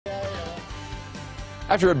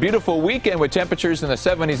After a beautiful weekend with temperatures in the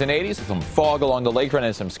 70s and 80s, some fog along the lakefront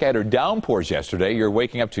and some scattered downpours yesterday, you're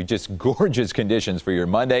waking up to just gorgeous conditions for your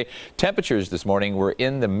Monday. Temperatures this morning were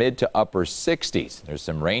in the mid to upper 60s. There's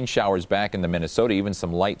some rain showers back in the Minnesota, even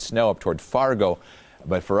some light snow up toward Fargo.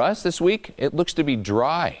 But for us this week, it looks to be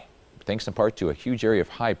dry, thanks in part to a huge area of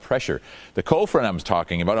high pressure. The cold front I was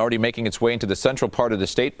talking about already making its way into the central part of the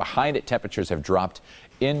state. Behind it, temperatures have dropped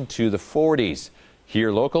into the 40s.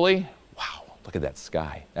 Here locally, look at that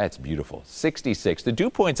sky. That's beautiful. 66. The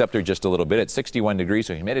dew point's up there just a little bit at 61 degrees,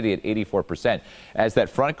 so humidity at 84%. As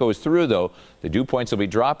that front goes through, though, the dew points will be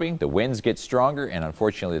dropping, the winds get stronger, and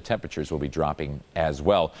unfortunately the temperatures will be dropping as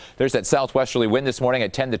well. There's that southwesterly wind this morning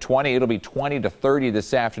at 10 to 20. It'll be 20 to 30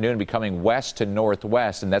 this afternoon, becoming west to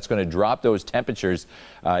northwest, and that's going to drop those temperatures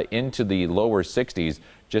into the lower 60s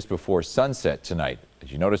just before sunset tonight.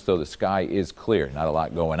 As you notice, though, the sky is clear. Not a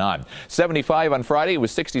lot going on. 75 on Friday. It was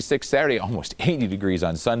 66 Saturday, almost 80 degrees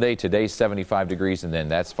on Sunday. Today, 75 degrees, and then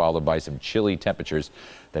that's followed by some chilly temperatures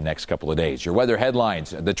the next couple of days. Your weather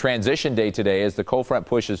headlines. The transition day today as the cold front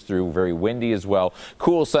pushes through. Very windy as well.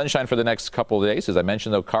 Cool sunshine for the next couple of days. As I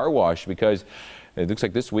mentioned, though, car wash, because it looks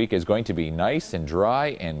like this week is going to be nice and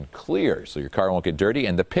dry and clear, so your car won't get dirty.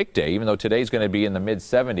 And the pick day, even though today's going to be in the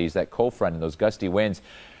mid-70s, that cold front and those gusty winds,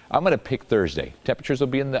 I'm going to pick Thursday. Temperatures will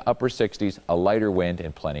be in the upper 60s, a lighter wind,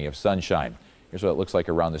 and plenty of sunshine. Here's what it looks like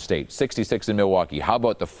around the state. 66 in Milwaukee. How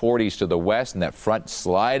about the 40s to the west and that front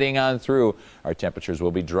sliding on through? Our temperatures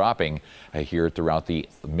will be dropping here throughout the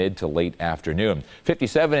mid to late afternoon.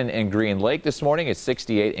 57 in Green Lake this morning. It's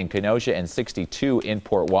 68 in Kenosha and 62 in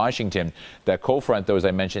Port Washington. That cold front, though, as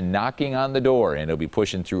I mentioned, knocking on the door, and it'll be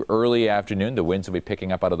pushing through early afternoon. The winds will be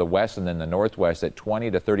picking up out of the west and then the northwest at 20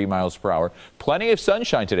 to 30 miles per hour. Plenty of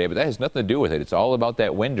sunshine today, but that has nothing to do with it. It's all about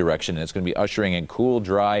that wind direction, and it's going to be ushering in cool,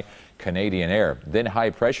 dry Canadian air. Then high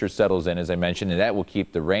pressure settles in, as I mentioned, and that will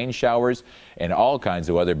keep the rain showers and all kinds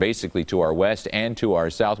of weather basically to our west and to our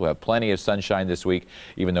south. We'll have plenty of sunshine this week,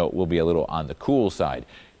 even though it will be a little on the cool side.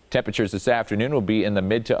 Temperatures this afternoon will be in the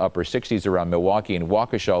mid to upper 60s around Milwaukee and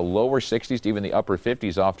Waukesha, lower 60s to even the upper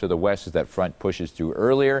 50s off to the west as that front pushes through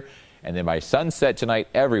earlier. And then by sunset tonight,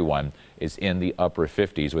 everyone is in the upper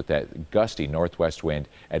 50s with that gusty northwest wind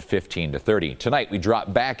at 15 to 30. Tonight, we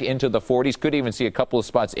drop back into the 40s. Could even see a couple of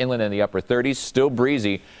spots inland in the upper 30s. Still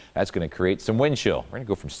breezy. That's going to create some wind chill. We're going to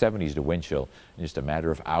go from 70s to wind chill in just a matter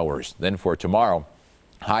of hours. Then for tomorrow,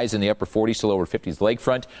 highs in the upper 40s to lower 50s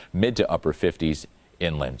lakefront, mid to upper 50s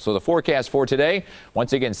inland. So the forecast for today,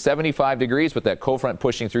 once again, 75 degrees with that cold front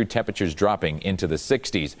pushing through, temperatures dropping into the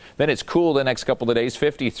 60s. Then it's cool the next couple of days,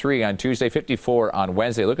 53 on Tuesday, 54 on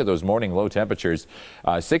Wednesday. Look at those morning low temperatures,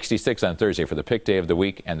 66 on Thursday for the pick day of the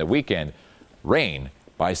week, and the weekend, rain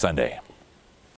by Sunday.